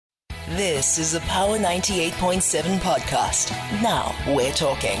This is a Power 98.7 podcast. Now we're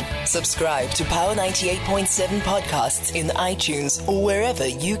talking. Subscribe to Power 98.7 podcasts in iTunes or wherever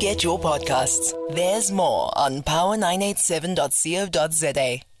you get your podcasts. There's more on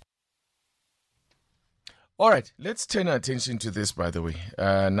power987.co.za. All right, let's turn our attention to this, by the way.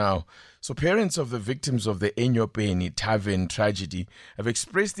 Now, so parents of the victims of the Enyobeni tarvern tragedy have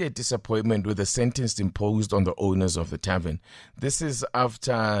expressed their disappointment with the sentence imposed on the owners of the tarvern. This is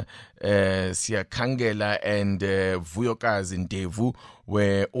after Siakangela and Vuyokazi Ndevu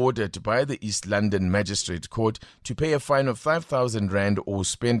were ordered by the East London Magistrate Court to pay a fine of 5,000 rand or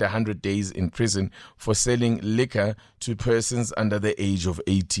spend 100 days in prison for selling liquor to persons under the age of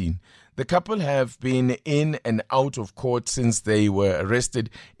 18. The couple have been in and out of court since they were arrested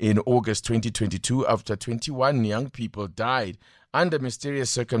in August 2022 after 21 young people died under mysterious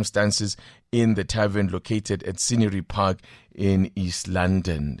circumstances in the tavern located at Scenery Park in East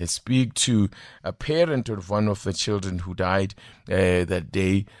London. Let's speak to a parent of one of the children who died that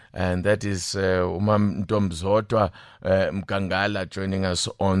day, and that is Umam Domzotwa Mkangala joining us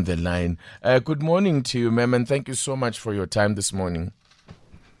on the line. Good morning to you, ma'am, and thank you so much for your time this morning.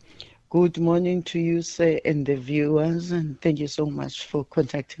 Good morning to you, sir, and the viewers, and thank you so much for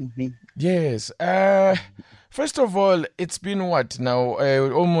contacting me. Yes. First of all, it's been what now?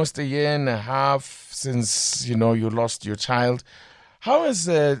 Almost a year and a half since, you lost your child. How has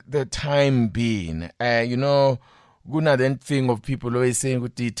the time been? That thing of people always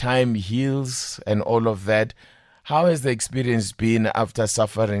saying the time heals and all of that. How has the experience been after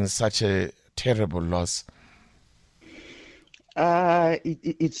suffering such a terrible loss?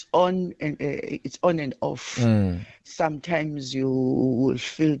 It's on and off. Sometimes you will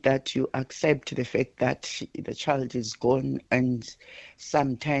feel that you accept the fact that the child is gone, and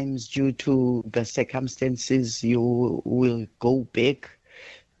sometimes due to the circumstances you will go back.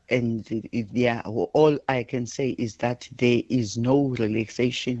 And all I can say is that there is no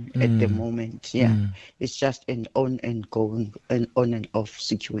relaxation at the moment. It's just an on and off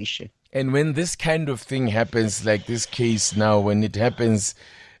situation. And when this kind of thing happens, like this case now, when it happens,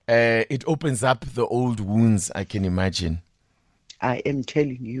 it opens up the old wounds, I can imagine. I am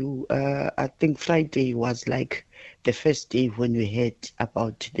telling you, I think Friday was like the first day when we heard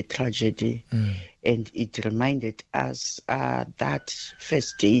about the tragedy. And it reminded us that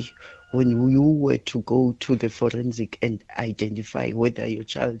first day when you were to go to the forensic and identify whether your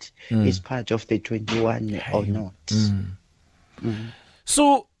child is part of the 21 or not.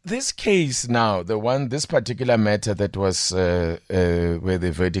 So this case now, this particular matter that was where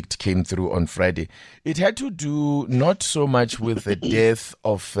the verdict came through on Friday, it had to do not so much with the death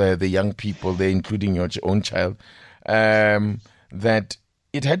of the young people there, including your own child, that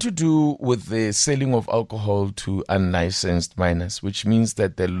it had to do with the selling of alcohol to unlicensed minors, which means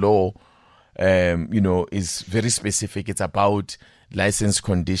that the law, is very specific. It's about license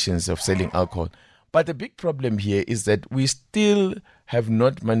conditions of selling alcohol. But the big problem here is that we still have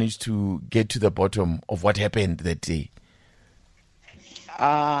not managed to get to the bottom of what happened that day.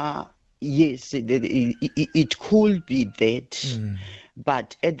 Yes, it could be that.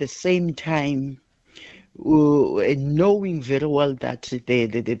 But at the same time, knowing very well that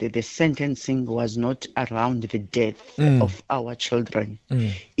the sentencing was not around the death of our children,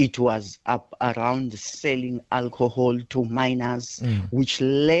 it was up around selling alcohol to minors, which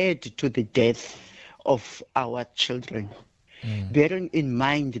led to the death of our children. Bearing in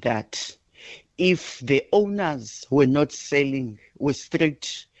mind that if the owners were not selling, were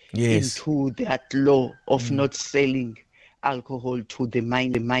strict into that law of not selling alcohol to the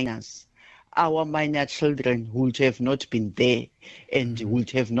minors, our minor children would have not been there and would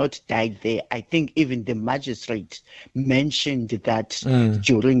have not died there. I think even the magistrate mentioned that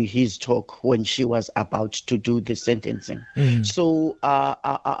during his talk when she was about to do the sentencing. So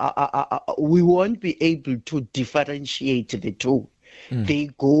we won't be able to differentiate the two. They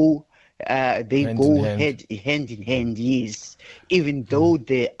go hand in hand, yes, even though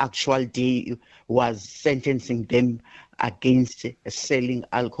the actual day was sentencing them against selling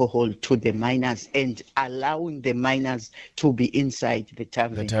alcohol to the minors and allowing the minors to be inside the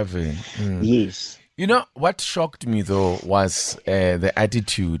tavern. Yes. What shocked me, though, was the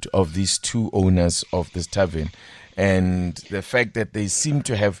attitude of these two owners of this tavern and the fact that they seem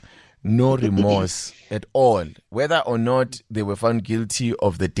to have no remorse at all, whether or not they were found guilty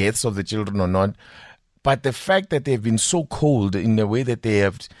of the deaths of the children or not. But the fact that they've been so cold in the way that they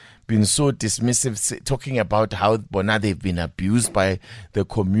have been so dismissive, talking about how they've been abused by the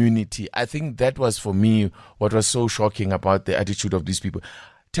community, I think that was, for me, what was so shocking about the attitude of these people.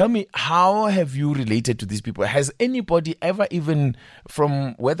 tell me, how have you related to these people? Has anybody ever, even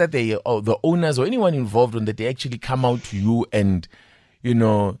from whether they are the owners or anyone involved on that, they actually come out to you and,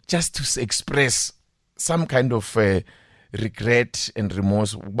 just to express some kind of regret and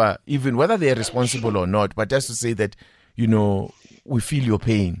remorse, but even whether they are responsible or not, but just to say that, we feel your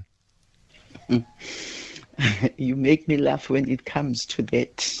pain? You make me laugh when it comes to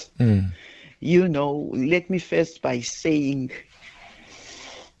that. Let me first by saying,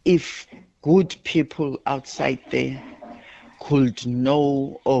 if good people outside there could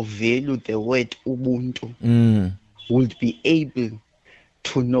know or value the word Ubuntu, would be able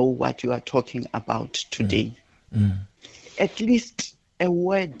to know what you are talking about today. At least a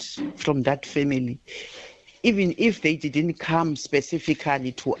word from that family, even if they didn't come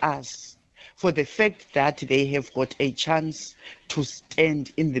specifically to us, for the fact that they have got a chance to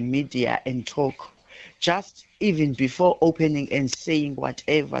stand in the media and talk, just even before opening and saying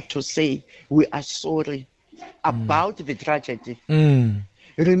whatever to say, we are sorry about the tragedy.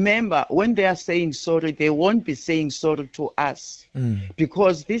 Remember, when they are saying sorry, they won't be saying sorry to us,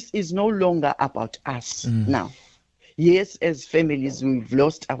 because this is no longer about us now. Yes, as families, we've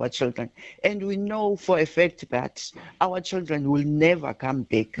lost our children, and we know for a fact that our children will never come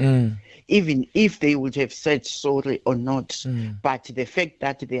back, even if they would have said sorry or not. But the fact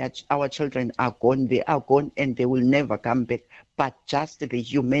that our children are gone, and they will never come back. But just the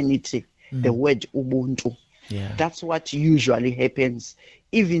humanity, the word Ubuntu. Yeah. That's what usually happens,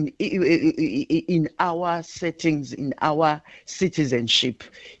 even in our settings, in our citizenship.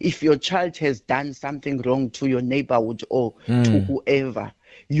 If your child has done something wrong to your neighborhood or to whoever,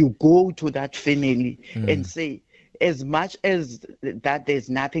 you go to that family and say, as much as that there's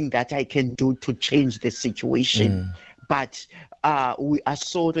nothing that I can do to change the situation, but we are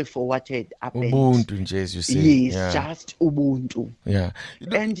sorry for what had happened. Ubuntu, as you say. Yes, just Ubuntu. Yeah.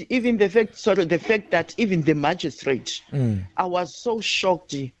 And even the fact that even the magistrate, I was so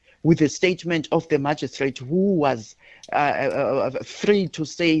shocked with the statement of the magistrate, who was free to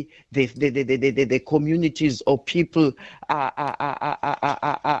say the communities or people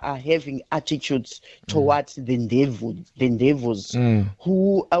are having attitudes towards the Ndevus,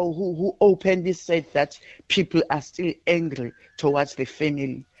 who openly said that people are still angry towards the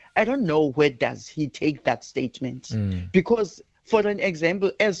family. I don't know where does he take that statement, because, for an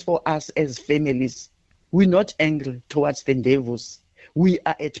example, as for us as families, we're not angry towards the Ndevus. We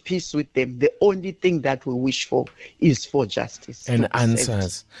are at peace with them. The only thing that we wish for is for justice and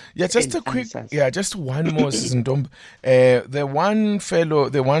answers. Yeah, just a quick. Yeah, just one more, Sisintomb. The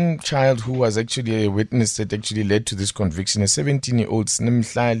one child who was actually a witness that actually led to this conviction, a 17-year-old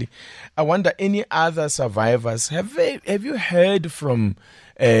Snemhlali. I wonder, any other survivors, have you heard from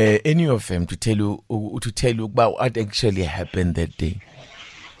any of them to tell you about what actually happened that day?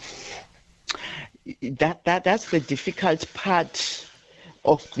 That's the difficult part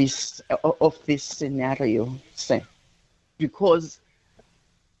of this scenario, sir. Because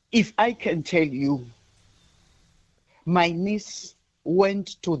if I can tell you, my niece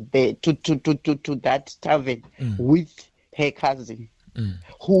went to that tavern with her cousin,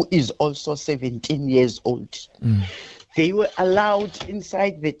 who is also 17 years old. They were allowed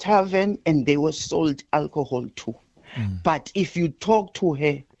inside the tavern and they were sold alcohol too. But if you talk to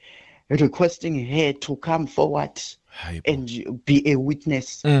her, requesting her to come forward and be a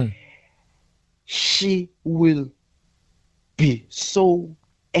witness, she will be so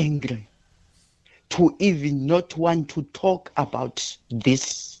angry to even not want to talk about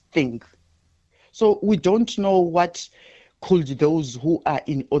this thing. So we don't know what could those who are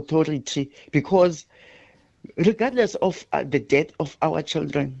in authority, because regardless of the death of our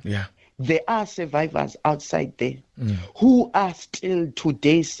children, there are survivors outside there who are still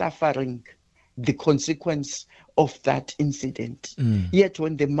today suffering the consequence of that incident. Yet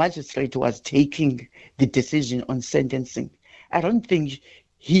when the magistrate was taking the decision on sentencing, I don't think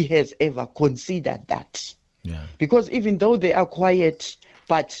he has ever considered that. Because even though they are quiet,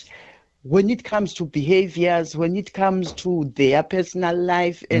 but when it comes to behaviors, when it comes to their personal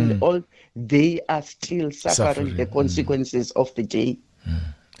life and all, they are still suffering the consequences of the day.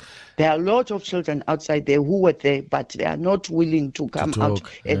 There are a lot of children outside there who were there, but they are not willing to come out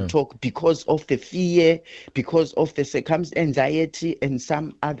and talk because of the fear, because of the anxiety, and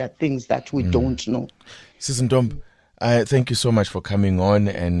some other things that we don't know. Sisintomb, thank you so much for coming on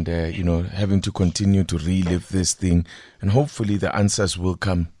and having to continue to relive this thing, and hopefully the answers will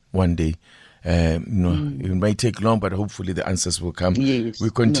come one day. It might take long, but hopefully the answers will come. Yes, we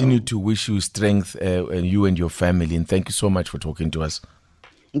continue to wish you strength, and you and your family, and thank you so much for talking to us.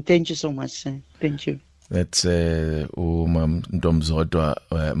 Thank you so much, sir. Thank you. That's Ndomzodwa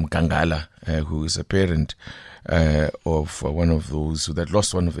Mkangala, who is a parent of one of those that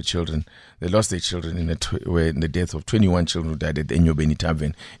lost one of the children. They lost their children in the death of 21 children who died at the Enyobeni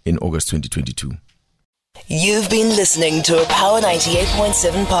tarvern in August 2022. You've been listening to a Power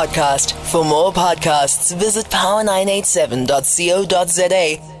 98.7 podcast. For more podcasts, visit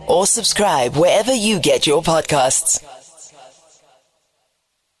power987.co.za or subscribe wherever you get your podcasts.